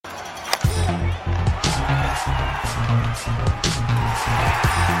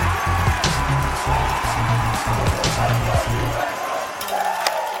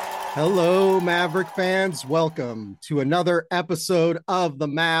Hello, Maverick fans. Welcome to another episode of the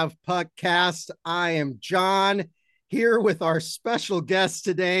Mav Puckcast. I am John, here with our special guest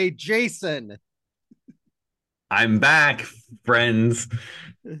today, Jason. I'm back, friends.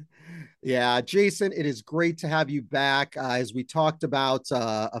 Yeah, Jason, it is great to have you back. As we talked about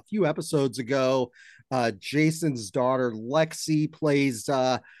a few episodes ago, Jason's daughter, Lexi, plays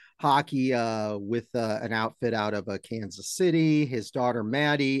hockey with an outfit out of Kansas City. His daughter,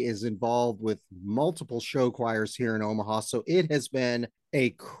 Maddie, is involved with multiple show choirs here in Omaha. So it has been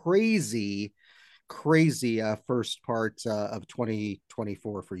a crazy first part of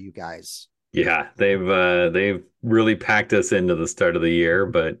 2024 for you guys. Yeah, they've really packed us into the start of the year,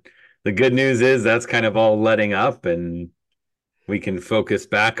 but the good news is that's kind of all letting up and we can focus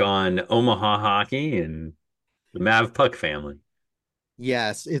back on Omaha hockey and the Mav Puck family.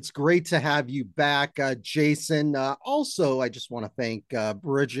 Yes, it's great to have you back, Jason. Also, I just want to thank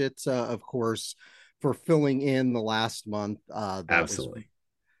Bridget, of course, for filling in the last month. Absolutely.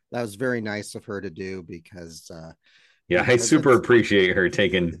 That was very nice of her to do Yeah, I because super it's appreciate her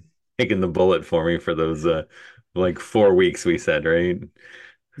taking the bullet for me for those like 4 weeks we said, right?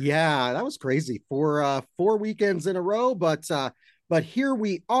 yeah, that was crazy for 4 weekends in a row, but here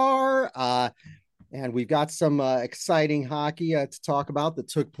we are. And we've got some exciting hockey to talk about that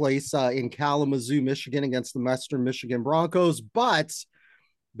took place in Kalamazoo, Michigan against the Western Michigan Broncos. But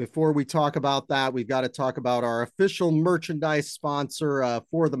before we talk about that, we've got to talk about our official merchandise sponsor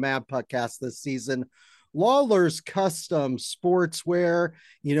for the Mad Podcast this season, Lawler's Custom Sportswear.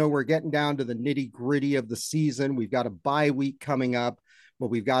 You know, we're getting down to the nitty gritty of the season. We've got a bye week coming up, but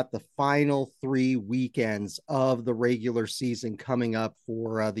we've got the final 3 weekends of the regular season coming up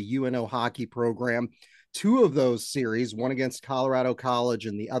for the UNO hockey program. Two of those series, one against Colorado College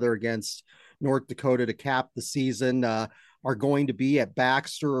and the other against North Dakota to cap the season, are going to be at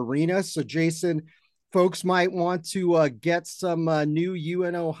Baxter Arena. So, Jason, folks might want to get some new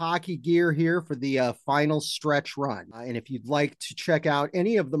UNO hockey gear here for the final stretch run. And if you'd like to check out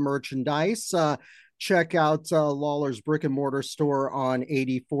any of the merchandise, check out Lawler's brick and mortar store on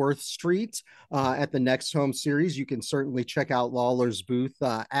 84th Street at the Next Home Series. You can certainly check out Lawler's booth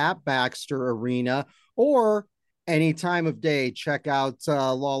at Baxter Arena, or any time of day, check out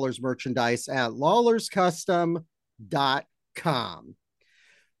Lawler's merchandise at lawlerscustom.com.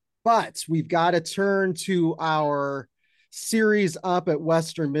 But we've got to turn to our series up at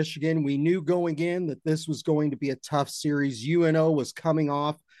Western Michigan. We knew going in that this was going to be a tough series. UNO was coming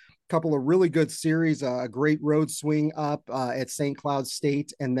off a couple of really good series, a great road swing up at St. Cloud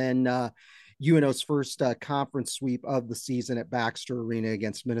State, and then UNO's first conference sweep of the season at Baxter Arena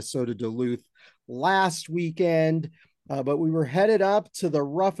against Minnesota Duluth last weekend. But we were headed up to the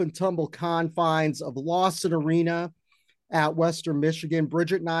rough and tumble confines of Lawson Arena at Western Michigan.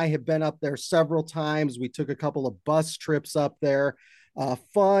 Bridget and I have been up there several times. We took a couple of bus trips up there.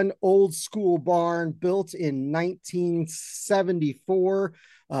 Fun old school barn built in 1974.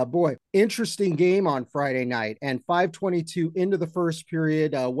 Boy, interesting game on Friday night. And 5:22 into the first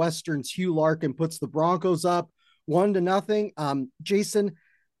period, Western's Hugh Larkin puts the Broncos up 1-0. Jason,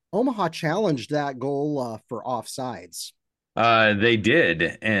 Omaha challenged that goal for offsides. They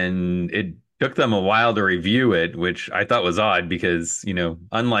did, and it took them a while to review it, which I thought was odd because,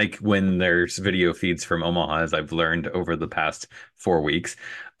 unlike when there's video feeds from Omaha, as I've learned over the past 4 weeks,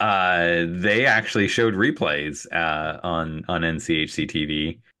 they actually showed replays on NCHC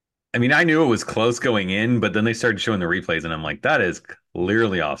TV. I mean, I knew it was close going in, but then they started showing the replays, and I'm like, that is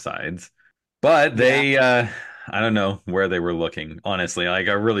clearly offsides. But Yeah. I don't know where they were looking, honestly. Like,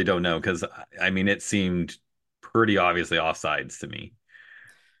 I really don't know because, I mean, it seemed pretty obviously offsides to me.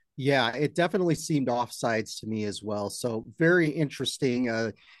 Yeah, it definitely seemed offsides to me as well. So very interesting.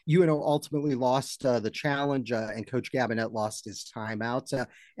 UNO ultimately lost the challenge, and Coach Gabinet lost his timeout.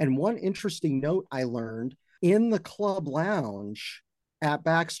 And one interesting note I learned in the club lounge at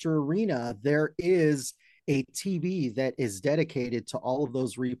Baxter Arena, there is a TV that is dedicated to all of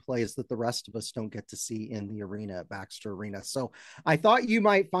those replays that the rest of us don't get to see in the arena at Baxter Arena. So I thought you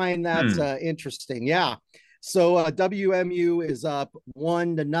might find that Hmm. interesting. Yeah. So WMU is up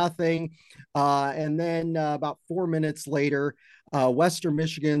 1-0. And then about 4 minutes later, Western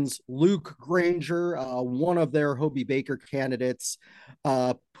Michigan's Luke Granger, one of their Hobie Baker candidates,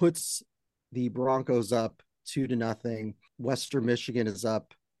 puts the Broncos up 2-0. Western Michigan is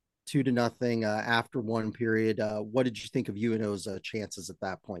up 2-0 after one period. What did you think of UNO's chances at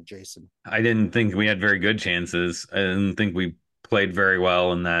that point, Jason? I didn't think we had very good chances. I didn't think we played very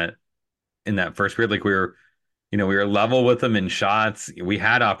well in that first period. Like we were We were level with them in shots. We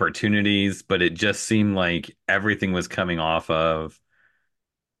had opportunities, but it just seemed like everything was coming off of,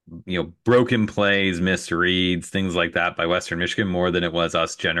 broken plays, missed reads, things like that by Western Michigan more than it was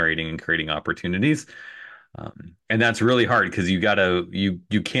us generating and creating opportunities. And that's really hard because you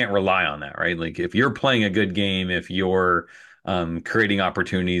can't rely on that, right? Like if you're playing a good game, if you're creating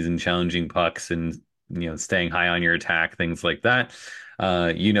opportunities and challenging pucks and staying high on your attack, things like that,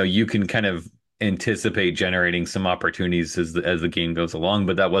 you can kind of anticipate generating some opportunities as the game goes along,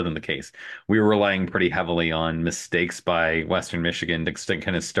 but that wasn't the case. We were relying pretty heavily on mistakes by Western Michigan to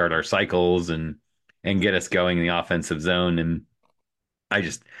kind of start our cycles and get us going in the offensive zone. And I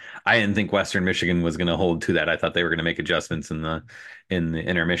just I didn't think Western Michigan was going to hold to that. I thought they were going to make adjustments in the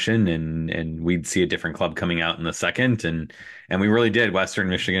intermission, and we'd see a different club coming out in the second, and we really did. Western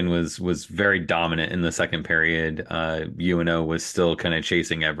Michigan was very dominant in the second period. UNO was still kind of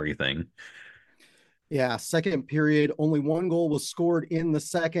chasing everything. Yeah, second period, only one goal was scored in the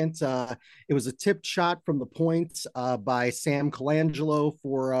second. It was a tipped shot from the point by Sam Colangelo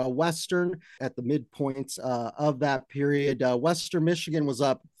for Western at the midpoint of that period. Western Michigan was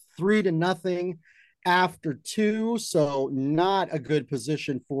up 3-0 after two, so not a good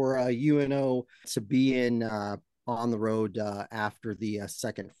position for UNO to be in. On the road after the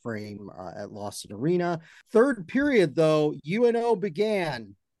second frame at Lawson Arena. Third period, though, UNO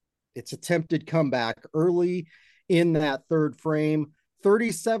began its attempted comeback early in that third frame.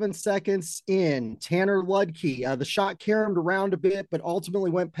 37 seconds in, Tanner Ludke. The shot caromed around a bit, but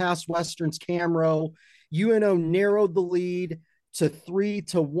ultimately went past Western's Camro. UNO narrowed the lead to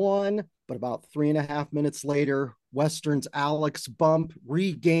 3-1, but about 3.5 minutes later, Western's Alex Bump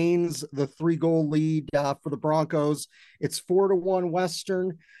regains the 3-goal lead for the Broncos. It's 4-1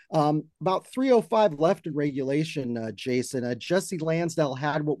 Western. About 3:05 left in regulation, Jason. Jesse Lansdale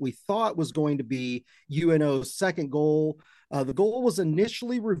had what we thought was going to be UNO's second goal. The goal was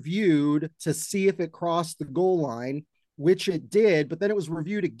initially reviewed to see if it crossed the goal line, which it did, but then it was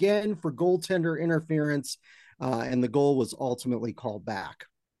reviewed again for goaltender interference, and the goal was ultimately called back.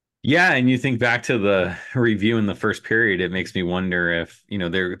 Yeah, and you think back to the review in the first period, it makes me wonder if,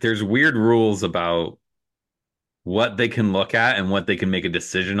 there's weird rules about what they can look at and what they can make a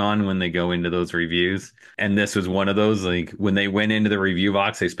decision on when they go into those reviews. And this was one of those, like when they went into the review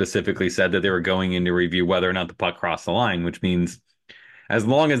box, they specifically said that they were going in to review whether or not the puck crossed the line, which means as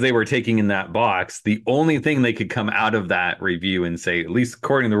long as they were taking in that box, the only thing they could come out of that review and say, at least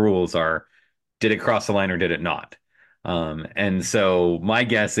according to the rules, are did it cross the line or did it not? And so my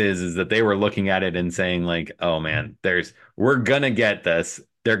guess is that they were looking at it and saying like, oh man, we're gonna get this.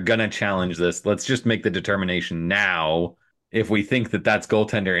 They're gonna challenge this. Let's just make the determination now if we think that that's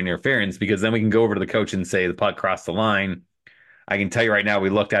goaltender interference, because then we can go over to the coach and say the puck crossed the line. I can tell you right now,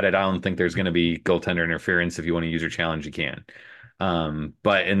 we looked at it. I don't think there's going to be goaltender interference. If you want to use your challenge, you can.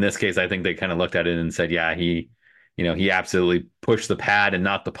 But in this case, I think they kind of looked at it and said, yeah, he absolutely pushed the pad and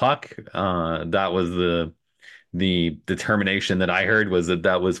not the puck. That was the determination that I heard, was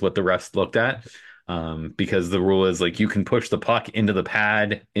that was what the refs looked at. Because the rule is like you can push the puck into the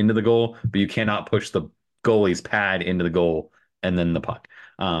pad into the goal, but you cannot push the goalie's pad into the goal and then the puck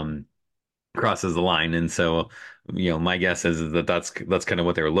crosses the line. And so, my guess is that that's kind of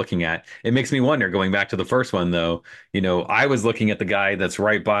what they were looking at. It makes me wonder, going back to the first one though, I was looking at the guy that's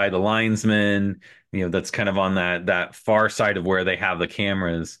right by the linesman, that's kind of on that far side of where they have the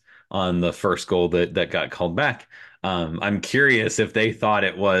cameras on the first goal that got called back. I'm curious if they thought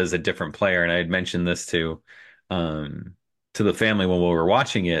it was a different player, and I had mentioned this to the family when we were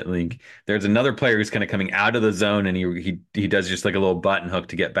watching it. Like, there's another player who's kind of coming out of the zone, and he does just like a little button hook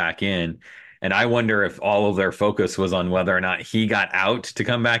to get back in. And I wonder if all of their focus was on whether or not he got out to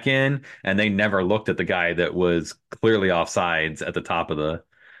come back in, and they never looked at the guy that was clearly offsides at the top of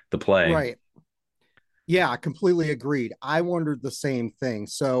the play. Right. Yeah, completely agreed. I wondered the same thing.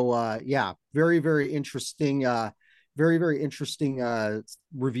 So yeah, very, very interesting, very, very interesting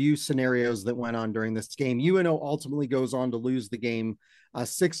review scenarios that went on during this game. UNO ultimately goes on to lose the game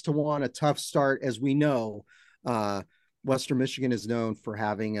 6-1, a tough start. As we know, Western Michigan is known for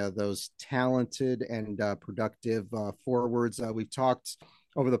having those talented and productive forwards. We've talked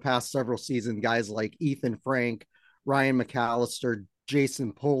over the past several seasons, guys like Ethan Frank, Ryan McAllister,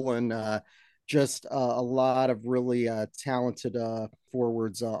 Jason Poland, just a lot of really talented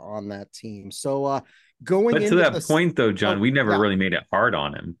forwards on that team. So going But to into that this, point, though, John, oh, we never yeah, really made it hard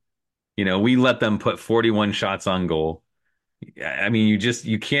on him. We let them put 41 shots on goal. I mean,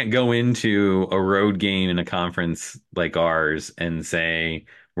 you can't go into a road game in a conference like ours and say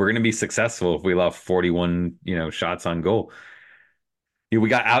we're going to be successful if we allow 41, shots on goal. We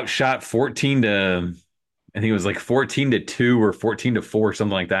got outshot 14 to I think it was like 14-2 or 14-4,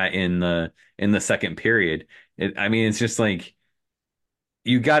 something like that in the second period. I mean, it's just like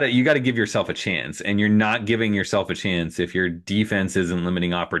you gotta give yourself a chance, and you're not giving yourself a chance if your defense isn't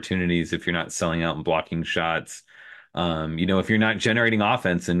limiting opportunities, if you're not selling out and blocking shots. If you're not generating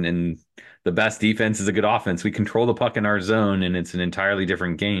offense, and the best defense is a good offense. We control the puck in our zone, and it's an entirely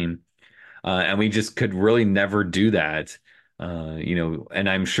different game. And we just could really never do that. And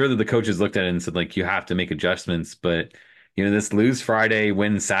I'm sure that the coaches looked at it and said, like, you have to make adjustments. But, this lose Friday,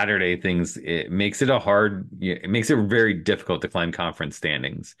 win Saturday things, it makes it very difficult to climb conference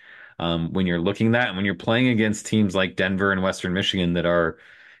standings. When you're looking at that, and when you're playing against teams like Denver and Western Michigan that are,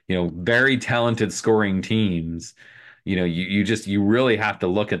 very talented scoring teams, you really have to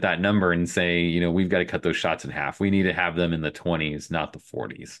look at that number and say, we've got to cut those shots in half. We need to have them in the 20s, not the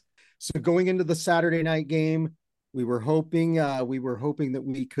 40s. So going into the Saturday night game, we were hoping that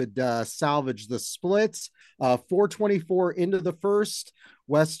we could salvage the splits. 4:24 into the first,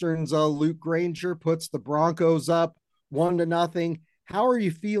 Western's Luke Granger puts the Broncos up 1-0. How are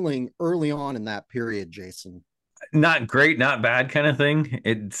you feeling early on in that period, Jason? Not great, not bad kind of thing.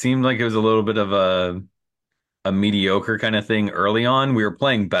 It seemed like it was a little bit of a mediocre kind of thing early on. We were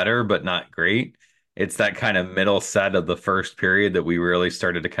playing better, but not great. It's that kind of middle set of the first period that we really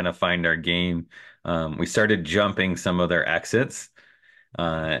started to kind of find our game. We started jumping some of their exits.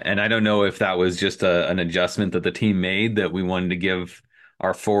 And I don't know if that was just an adjustment that the team made, that we wanted to give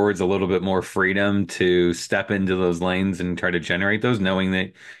our forwards a little bit more freedom to step into those lanes and try to generate those, knowing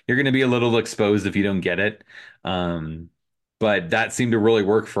that you're going to be a little exposed if you don't get it. Um, but that seemed to really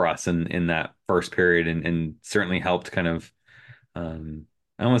work for us in that first period, and certainly helped kind of, I don't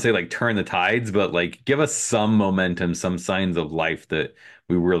want to say like turn the tides, but like give us some momentum, some signs of life that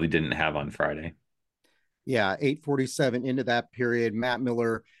we really didn't have on Friday. Yeah, 8:47 into that period, Matt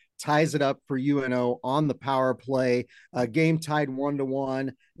Miller ties it up for UNO on the power play. Game tied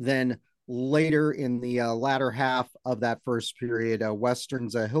 1-1. Then later in the latter half of that first period,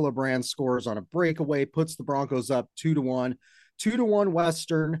 Western's Hillebrand scores on a breakaway, puts the Broncos up 2-1. 2-1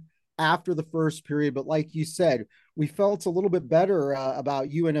 Western after the first period. But like you said, we felt a little bit better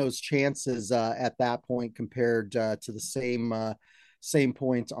about UNO's chances at that point compared to the same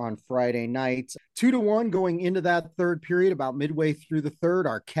point on Friday night. 2-1 going into that third period. About midway through the third,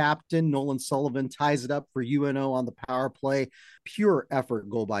 our captain, Nolan Sullivan, ties it up for UNO on the power play. Pure effort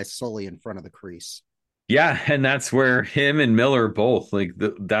goal by Sully in front of the crease. Yeah, and that's where him and Miller both like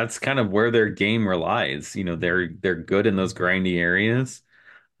that's kind of where their game relies. They're good in those grindy areas.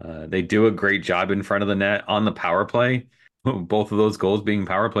 They do a great job in front of the net on the power play. Both of those goals being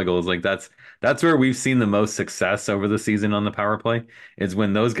power play goals, like that's where we've seen the most success over the season on the power play, is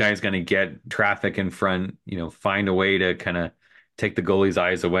when those guys going to get traffic in front, find a way to kind of take the goalie's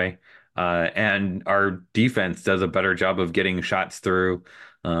eyes away. And our defense does a better job of getting shots through,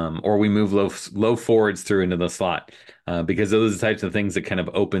 or we move low forwards through into the slot, because those are the types of things that kind of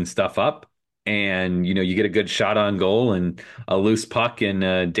open stuff up. And you get a good shot on goal and a loose puck in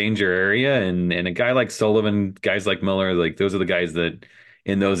a danger area, and a guy like Sullivan, guys like Miller, like those are the guys that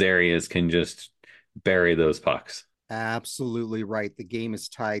in those areas can just bury those pucks. Absolutely right. The game is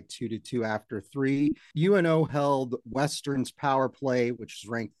tied 2-2 after three. UNO held Western's power play, which is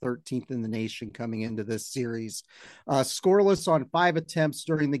ranked 13th in the nation coming into this series, scoreless on 5 attempts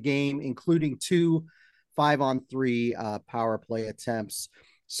during the game, including two 5-on-3 power play attempts.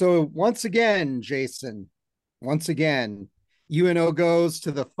 So once again, Jason, once again, UNO goes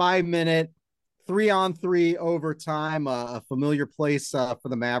to the 5-minute 3-on-3 overtime, a familiar place for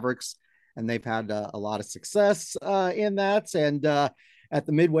the Mavericks, and they've had a lot of success in that. And at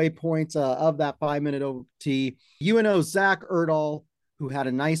the midway point of that 5-minute OT, UNO Zach Erdahl, who had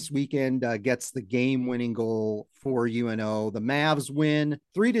a nice weekend, gets the game-winning goal for UNO. The Mavs win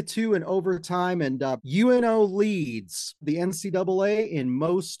 3-2 in overtime, and UNO leads the NCAA in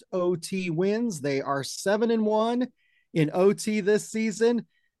most OT wins. They are 7-1 in OT this season.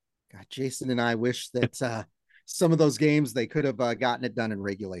 God, Jason and I wish that some of those games they could have gotten it done in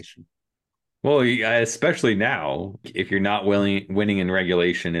regulation. Well, yeah, especially now, if you're not winning in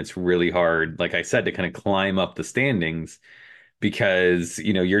regulation, it's really hard, like I said, to kind of climb up the standings, because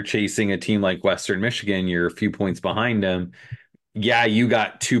you're chasing a team like Western Michigan, you're a few points behind them. Yeah, you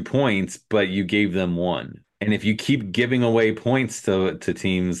got 2 points, but you gave them one. And if you keep giving away points to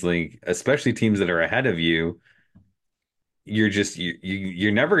teams, like especially teams that are ahead of you,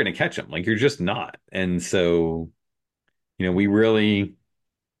 you're never going to catch them. Like you're just not. And so, we really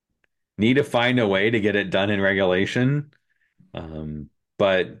need to find a way to get it done in regulation. Um,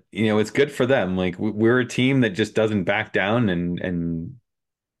 but it's good for them. Like we're a team that just doesn't back down, and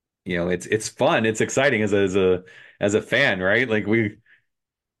it's fun, it's exciting as a fan, right? Like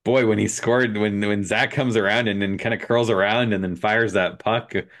boy, when he scored, when Zach comes around and then kind of curls around and then fires that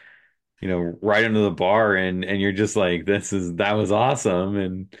puck, right into the bar, and you're just like, that was awesome.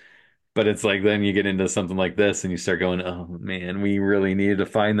 And but it's like then you get into something like this and you start going, oh man, we really needed to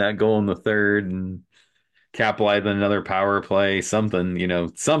find that goal in the third and capitalize on another power play,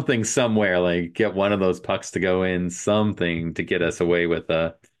 something, something somewhere, like get one of those pucks to go in, something to get us away with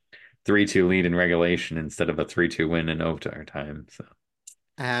a 3-2 lead in regulation instead of a 3-2 win in overtime. So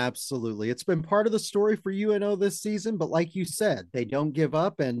Absolutely. It's been part of the story for UNO this season, but like you said, they don't give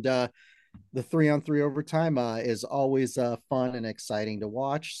up. And the 3-on-3 overtime is always fun and exciting to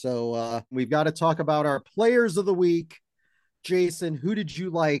watch. So we've got to talk about our players of the week. Jason, who did you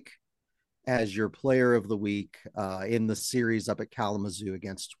like as your player of the week in the series up at Kalamazoo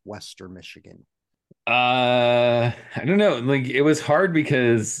against Western Michigan? I don't know. Like it was hard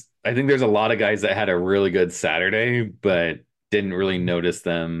because I think there's a lot of guys that had a really good Saturday, but didn't really notice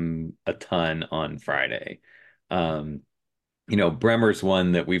them a ton on Friday. Um, Bremer's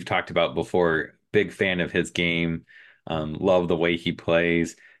one that we've talked about before. Big fan of his game. Love the way he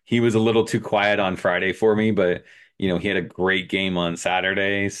plays. He was a little too quiet on Friday for me, but he had a great game on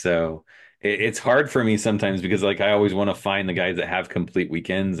Saturday. So it's hard for me sometimes because like I always want to find the guys that have complete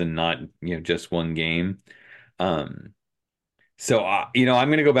weekends and not just one game. Um, so I'm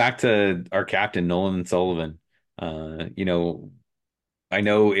going to go back to our captain Nolan Sullivan. You know, I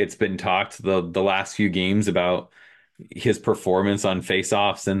know it's been talked the last few games about his performance on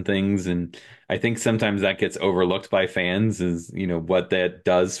face-offs and things, and I think sometimes that gets overlooked by fans is, what that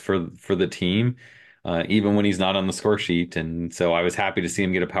does for the team, even when he's not on the score sheet. And so I was happy to see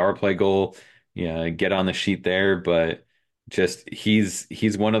him get a power play goal, yeah, get on the sheet there, but just he's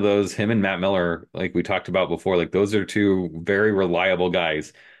one of those, him and Matt Miller, like we talked about before, like those are two very reliable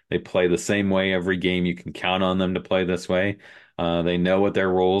guys. They play the same way every game. You can count on them to play this way. They know what their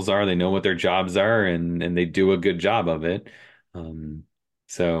roles are, they know what their jobs are, and they do a good job of it. Um,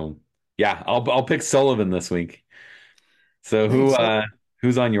 so yeah, I'll pick Sullivan this week. So Thanks.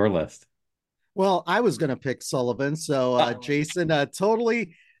 who's on your list? Well, I was going to pick Sullivan. So, Jason,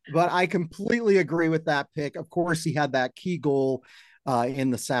 totally, but I completely agree with that pick. Of course, he had that key goal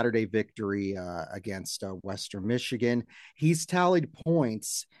in the Saturday victory against Western Michigan. He's tallied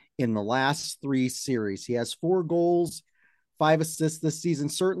points in the last three series. He has 4 goals, 5 assists this season.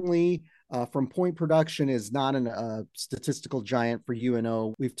 Certainly, from point production, is not a statistical giant for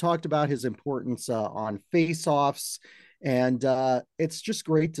UNO. We've talked about his importance on faceoffs, and it's just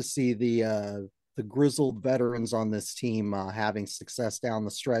great to see the grizzled veterans on this team having success down the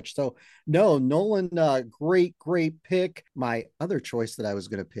stretch. So, no, Nolan, great pick. My other choice that I was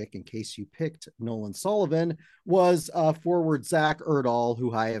going to pick, in case you picked Nolan Sullivan, was forward Zach Erdahl,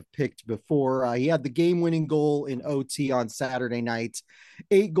 who I have picked before. He had the game-winning goal in OT on Saturday night.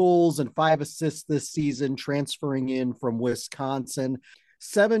 8 goals and 5 assists this season, transferring in from Wisconsin.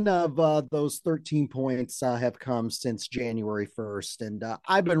 7 of those 13 points have come since January 1st. And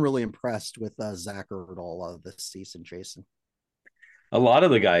I've been really impressed with Zach Erdahl this season, Jason. A lot of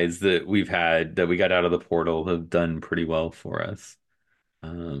the guys that we've had that we got out of the portal have done pretty well for us.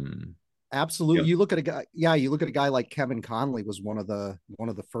 Um, Absolutely. yep. You look at a guy, yeah, you look at a guy like Kevin Conley was one of the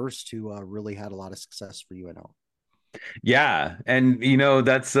first who really had a lot of success for UNO. Yeah, and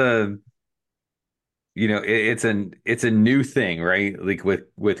that's it's a new thing, right? Like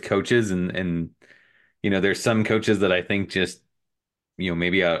with coaches and there's some coaches that I think just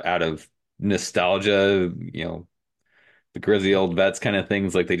maybe out of nostalgia, the grizzly old vets kind of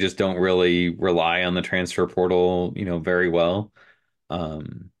things, like they just don't really rely on the transfer portal, very well.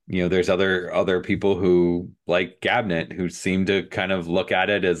 There's other people who like Gabnet who seem to kind of look at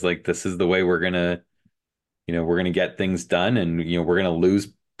it as like this is the way we're gonna get things done, and we're gonna lose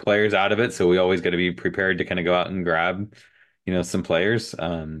players out of it, so we always got to be prepared to kind of go out and grab some players.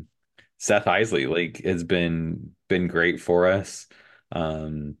 Seth Isley like has been great for us.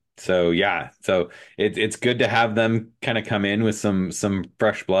 So yeah, so it's good to have them kind of come in with some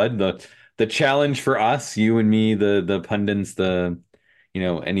fresh blood. The challenge for us, you and me, the pundits, and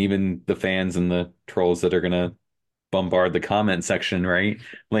even the fans and the trolls that are gonna bombard the comment section, right?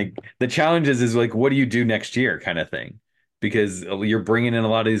 Like the challenges is like, what do you do next year, kind of thing, because you're bringing in a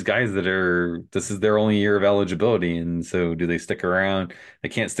lot of these guys that this is their only year of eligibility, and so do they stick around? They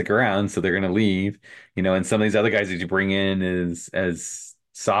can't stick around, so they're going to leave, and some of these other guys that you bring in as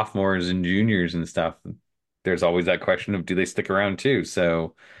sophomores and juniors and stuff. There's always that question of do they stick around too?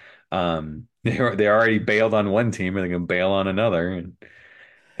 So they already bailed on one team, and they can bail on another.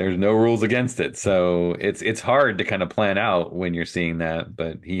 There's no rules against it. So it's hard to kind of plan out when you're seeing that,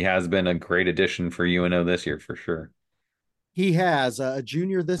 but he has been a great addition for UNO this year for sure. He has a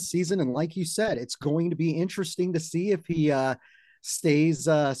junior this season, and like you said, it's going to be interesting to see if he stays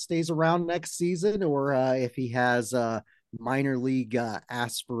around next season, or if he has minor league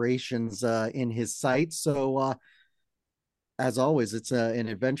aspirations in his sights. So as always, it's an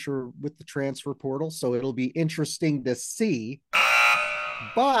adventure with the transfer portal, so it'll be interesting to see.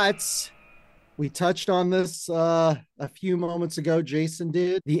 But we touched on this a few moments ago. Jason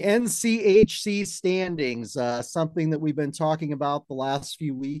did the NCHC standings, something that we've been talking about the last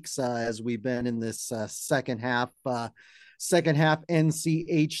few weeks as we've been in this second half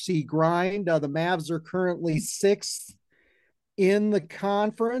NCHC grind. The Mavs are currently sixth in the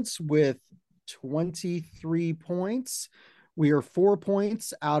conference with 23 points. We are 4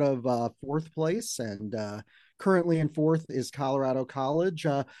 points out of fourth place, and currently in fourth is Colorado College.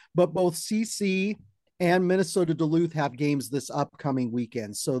 But both CC and Minnesota Duluth have games this upcoming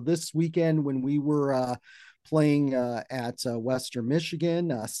weekend. So this weekend, when we were playing at Western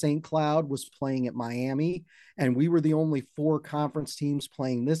Michigan, St. Cloud was playing at Miami, and we were the only four conference teams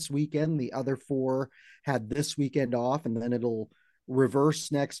playing this weekend. The other four had this weekend off, and then it'll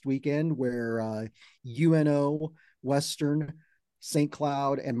reverse next weekend where UNO, Western, St.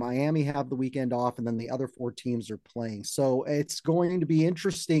 Cloud, and Miami have the weekend off, and then the other four teams are playing. So it's going to be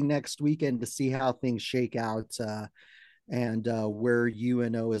interesting next weekend to see how things shake out and where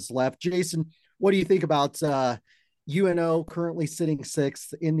UNO is left. Jason, what do you think about UNO currently sitting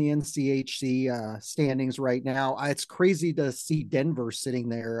sixth in the NCHC standings right now? It's crazy to see Denver sitting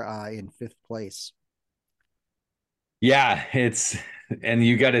there in fifth place. Yeah, and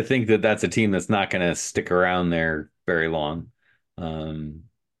you got to think that that's a team that's not going to stick around there very long. Um,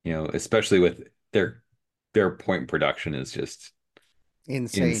 especially with their point production is just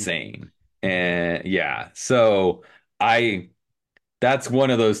Insane. insane. And yeah, so I that's one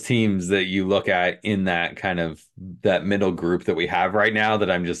of those teams that you look at in that kind of that middle group that we have right now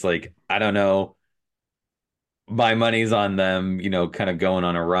that I'm just like, I don't know. My money's on them, kind of going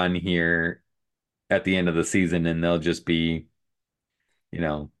on a run here at the end of the season, and they'll just be, you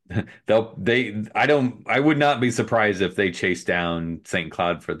know, I would not be surprised if they chase down St.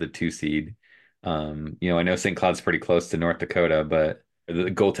 Cloud for the two seed. I know St. Cloud's pretty close to North Dakota, but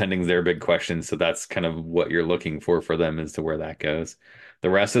the goaltending's their big question. So that's kind of what you're looking for them as to where that goes. The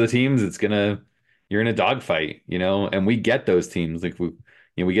rest of the teams, you're in a dogfight, and we get those teams. Like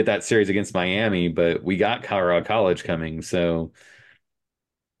we get that series against Miami, but we got Colorado College coming. So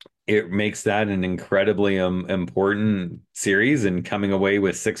it makes that an incredibly important series, and coming away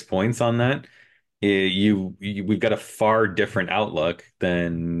with 6 points on that, we've got a far different outlook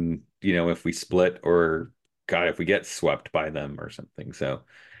than if we split or God, if we get swept by them or something. So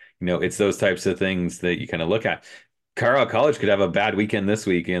it's those types of things that you kind of look at. Carlisle College could have a bad weekend this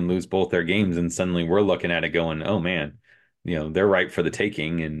week and lose both their games, and suddenly we're looking at it going, oh man, they're ripe for the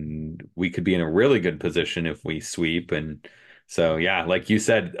taking, and we could be in a really good position if we sweep. And so, yeah, like you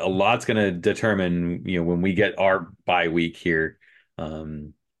said, a lot's going to determine, when we get our bye week here,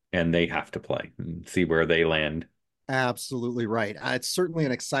 um, and they have to play and see where they land. Absolutely right. It's certainly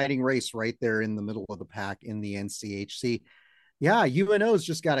an exciting race right there in the middle of the pack in the NCHC. Yeah, UNO's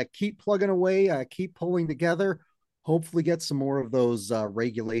just got to keep plugging away, keep pulling together, hopefully get some more of those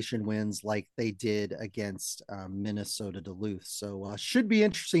regulation wins like they did against Minnesota Duluth. So should be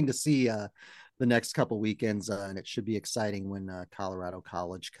interesting to see the next couple weekends, and it should be exciting when Colorado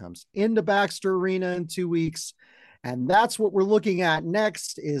College comes into Baxter Arena in 2 weeks. And that's what we're looking at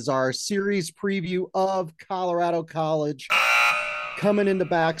next is our series preview of Colorado College coming into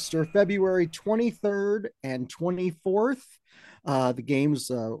Baxter February 23rd and 24th. The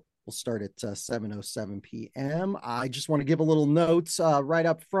games will start at 7:07 p.m. I just want to give a little note right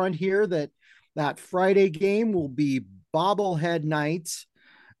up front here that Friday game will be bobblehead night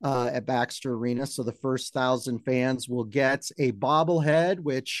at Baxter Arena. So the first 1,000 fans will get a bobblehead,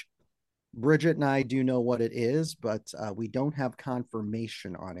 which Bridget and I do know what it is, but we don't have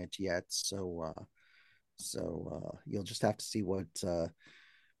confirmation on it yet. So you'll just have to see what the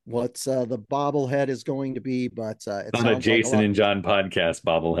bobblehead is going to be. But it Not a sounds like a Jason lot. and John podcast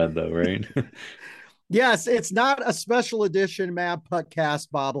bobblehead, though, right? Yes, it's not a special edition Map Podcast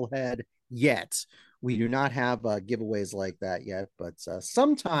bobblehead yet. We do not have giveaways like that yet, but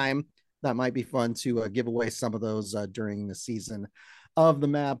sometime that might be fun to give away some of those during the season of the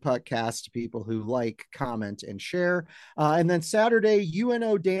Mad Podcast to people who like, comment, and share. And then Saturday,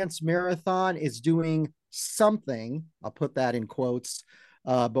 UNO Dance Marathon is doing something. I'll put that in quotes,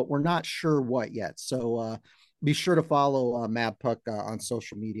 but we're not sure what yet. So Be sure to follow Matt Puck on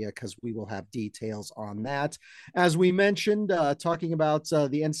social media because we will have details on that. As we mentioned, talking about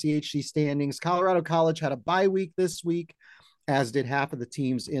the NCHC standings, Colorado College had a bye week this week, as did half of the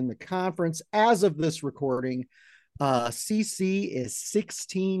teams in the conference. As of this recording, CC is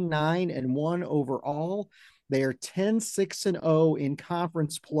 16-9-1 overall. They are 10-6-0 in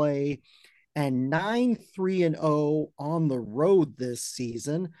conference play and 9-3-0 on the road this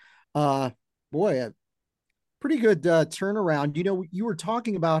season. Uh, Boy, a pretty good turnaround. You know, you were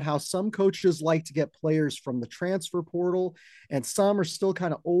talking about how some coaches like to get players from the transfer portal, and some are still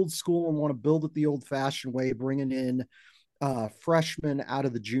kind of old school and want to build it the old fashioned way, bringing in freshmen out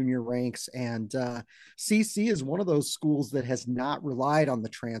of the junior ranks. And CC is one of those schools that has not relied on the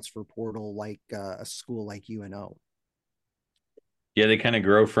transfer portal like a school like UNO. Yeah, they kind of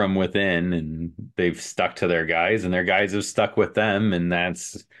grow from within and they've stuck to their guys and their guys have stuck with them. And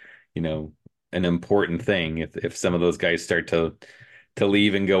that's, you know, an important thing. If some of those guys start to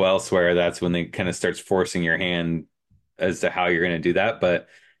leave and go elsewhere, that's when they kind of starts forcing your hand as to how you're going to do that. But,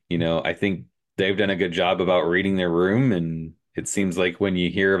 I think they've done a good job about reading their room. And it seems like when you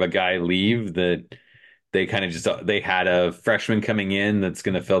hear of a guy leave that they kind of just they had a freshman coming in that's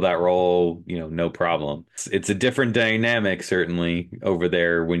going to fill that role, no problem. It's a different dynamic certainly over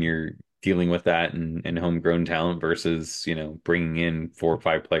there when you're dealing with that and homegrown talent versus, bringing in 4 or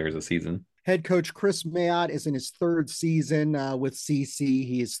 5 players a season. Head coach Chris Mayotte is in his third season with CC.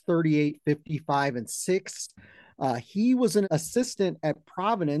 He is 38, 55, and 6. He was an assistant at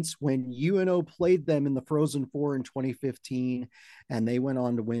Providence when UNO played them in the Frozen Four in 2015, and they went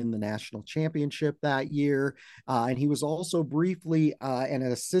on to win the national championship that year. And he was also briefly an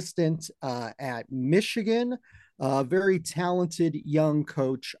assistant at Michigan. Very talented young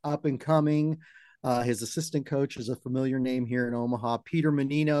coach, up and coming. His assistant coach is a familiar name here in Omaha, Peter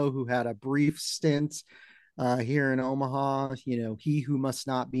Menino, who had a brief stint here in Omaha. You know, he who must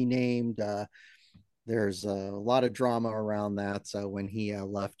not be named. There's a lot of drama around that when he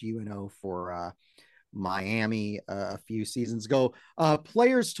left UNO for Miami a few seasons ago.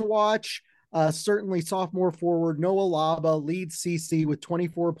 Players to watch. Certainly, sophomore forward Noah Laba leads CC with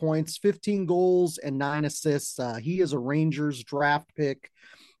 24 points, 15 goals, and 9 assists. He is a Rangers draft pick.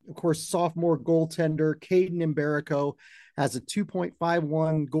 Of course, sophomore goaltender Caden Mbarico has a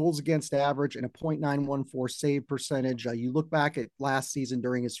 2.51 goals against average and a 0.914 save percentage. You look back at last season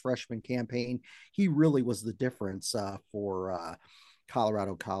during his freshman campaign, he really was the difference for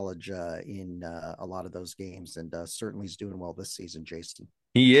Colorado College in a lot of those games, and certainly is doing well this season, Jason.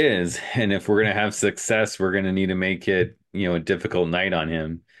 He is, and if we're going to have success, we're going to need to make it, a difficult night on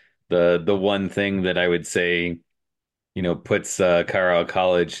him. The one thing that I would say puts Colorado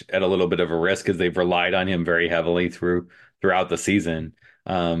College at a little bit of a risk because they've relied on him very heavily throughout the season.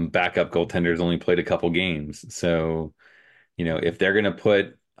 Backup goaltenders only played a couple games, so if they're going to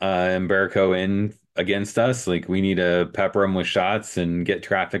put Mbarico in against us, like we need to pepper him with shots and get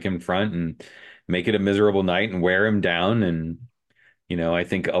traffic in front and make it a miserable night and wear him down. And I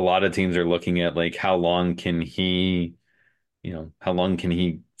think a lot of teams are looking at like how long can he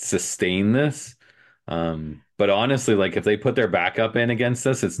sustain this? But honestly, like if they put their backup in against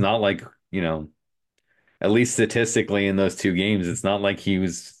us, it's not like, at least statistically in those 2 games, it's not like he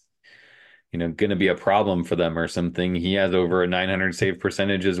was, going to be a problem for them or something. He has over a 900 save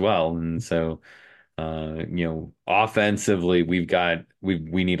percentage as well. And so, offensively, we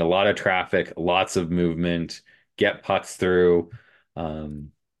need a lot of traffic, lots of movement, get pucks through. Um,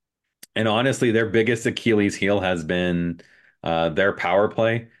 and honestly, their biggest Achilles heel has been their power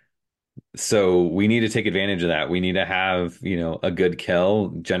play. So we need to take advantage of that. We need to have, a good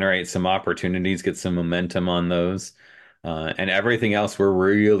kill, generate some opportunities, get some momentum on those. And everything else, we're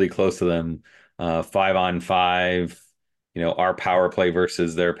really close to them. 5-on-5, our power play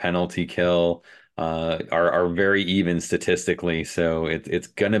versus their penalty kill are very even statistically. So it's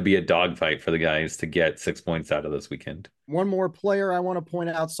going to be a dogfight for the guys to get 6 points out of this weekend. One more player I want to point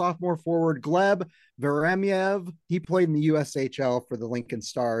out, sophomore forward Gleb Veremyev. He played in the USHL for the Lincoln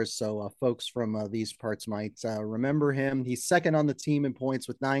Stars, so folks from these parts might remember him. He's second on the team in points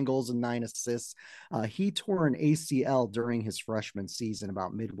with 9 goals and 9 assists. He tore an ACL during his freshman season,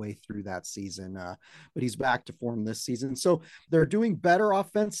 about midway through that season, but he's back to form this season. So they're doing better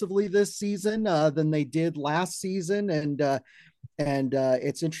offensively this season than they did last season, and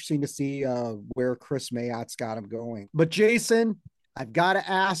it's interesting to see where Chris Mayotte's got him going. But Jason, I've got to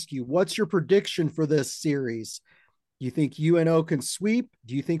ask you, what's your prediction for this series? Do you think UNO can sweep?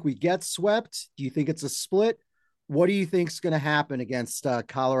 Do you think we get swept? Do you think it's a split? What do you think is going to happen against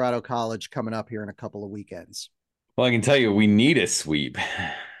Colorado College coming up here in a couple of weekends? Well, I can tell you we need a sweep,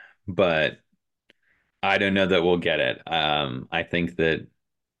 but I don't know that we'll get it. I think that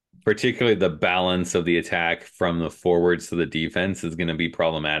particularly the balance of the attack from the forwards to the defense is going to be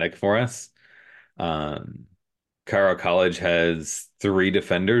problematic for us. Um, Cairo College has three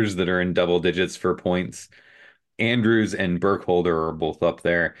defenders that are in double digits for points. Andrews and Burkholder are both up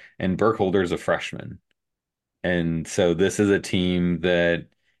there, and Burkholder's a freshman. And so this is a team that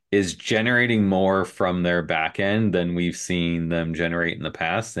is generating more from their back end than we've seen them generate in the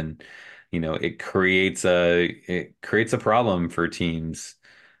past. And, it creates a problem for teams,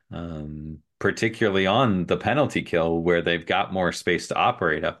 particularly on the penalty kill where they've got more space to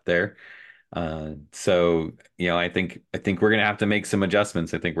operate up there. So I think we're gonna have to make some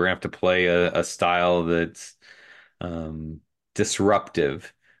adjustments. I think we're gonna have to play a style that's um,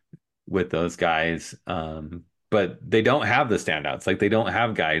 disruptive with those guys. But they don't have the standouts. Like they don't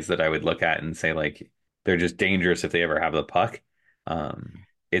have guys that I would look at and say like they're just dangerous if they ever have the puck.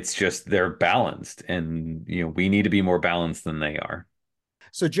 It's just they're balanced, and we need to be more balanced than they are.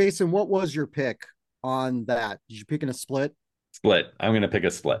 So, Jason, what was your pick on that? Did you pick in a split? Split. I'm gonna pick a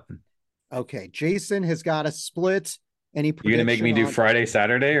split. Okay, Jason has got a split. Any You gonna make me prediction do on? Friday,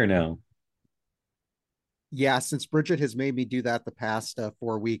 Saturday, or no? Yeah, since Bridget has made me do that the past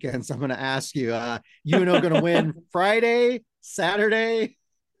 4 weekends, I'm going to ask you. UNO going to win Friday, Saturday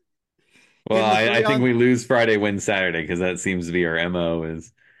Well, in the I three think on? we lose Friday, win Saturday because that seems to be our MO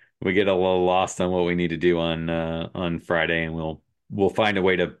is we get a little lost on what we need to do on Friday, and we'll find a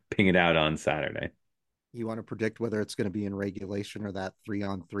way to ping it out on Saturday. You want to predict whether it's going to be in regulation or that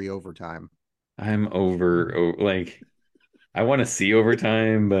 3-on-3 overtime? I'm like I want to see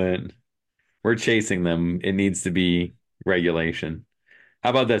overtime, but we're chasing them. It needs to be regulation.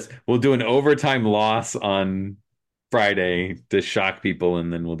 How about this? We'll do an overtime loss on Friday to shock people,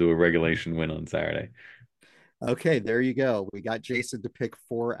 and then we'll do a regulation win on Saturday. Okay, there you go. We got Jason to pick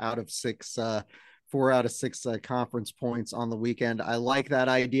 4 out of 6, 4 out of 6 conference points on the weekend. I like that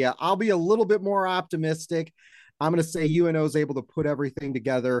idea. I'll be a little bit more optimistic. I'm going to say UNO is able to put everything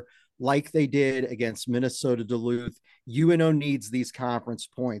together like they did against Minnesota Duluth. UNO needs these conference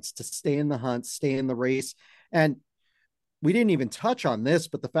points to stay in the hunt, stay in the race. And we didn't even touch on this,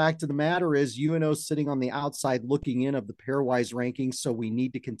 but the fact of the matter is UNO sitting on the outside looking in of the pairwise rankings. So we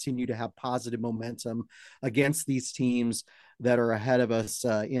need to continue to have positive momentum against these teams that are ahead of us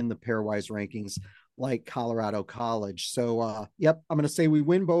in the pairwise rankings, like Colorado College. So, yep, I'm going to say we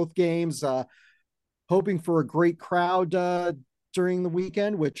win both games, hoping for a great crowd during the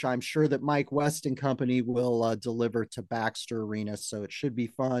weekend, which I'm sure that Mike West and company will deliver to Baxter Arena. So it should be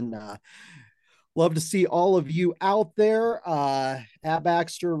fun. Love to see all of you out there at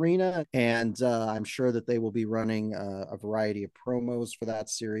Baxter Arena. And I'm sure that they will be running a variety of promos for that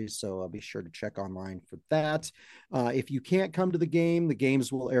series. So I'll be sure to check online for that. If you can't come to the game, the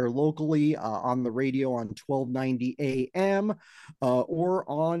games will air locally on the radio on 1290 AM or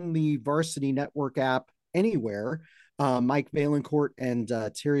on the Varsity Network app anywhere. Mike Valancourt and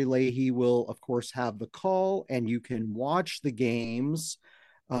Terry Leahy will, of course, have the call, and you can watch the games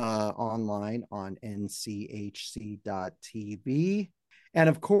online on nchc.tv. And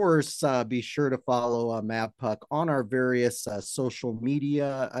of course, be sure to follow MavPuck on our various social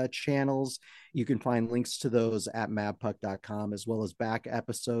media channels. You can find links to those at mavpuck.com, as well as back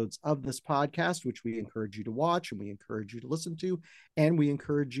episodes of this podcast, which we encourage you to watch and we encourage you to listen to, and we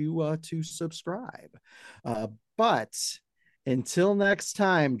encourage you to subscribe. But until next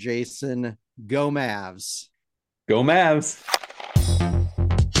time, Jason, go Mavs. Go Mavs!